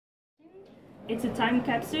It's a time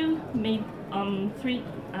capsule made on 3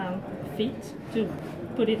 feet to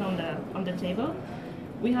put it on the table.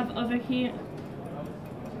 We have over here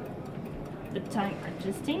the time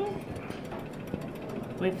adjusting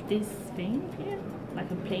with this thing here, like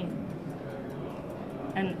a plane.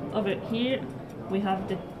 And over here we have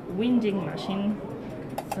the winding machine,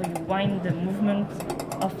 so you wind the movement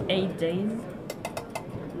of 8 days.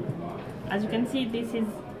 As you can see, this is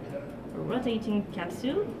a rotating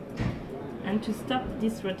capsule, and to stop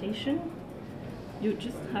this rotation you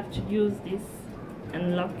just have to use this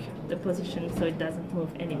and lock the position so it doesn't move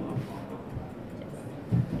anymore.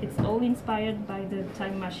 Yes. It's all inspired by the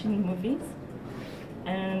time machine movies,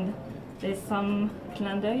 and there's some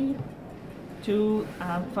clin d'œil to,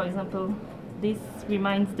 for example, this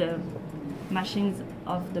reminds the machines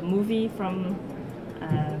of the movie from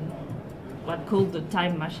what called the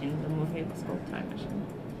Time Machine. The movie was called Time Machine.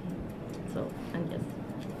 So, and yes,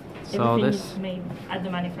 so everything this is made at the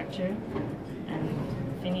manufacturer and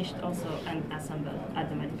finished also and assembled at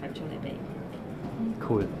the manufacturer day.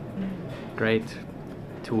 cool, great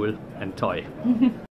tool and toy.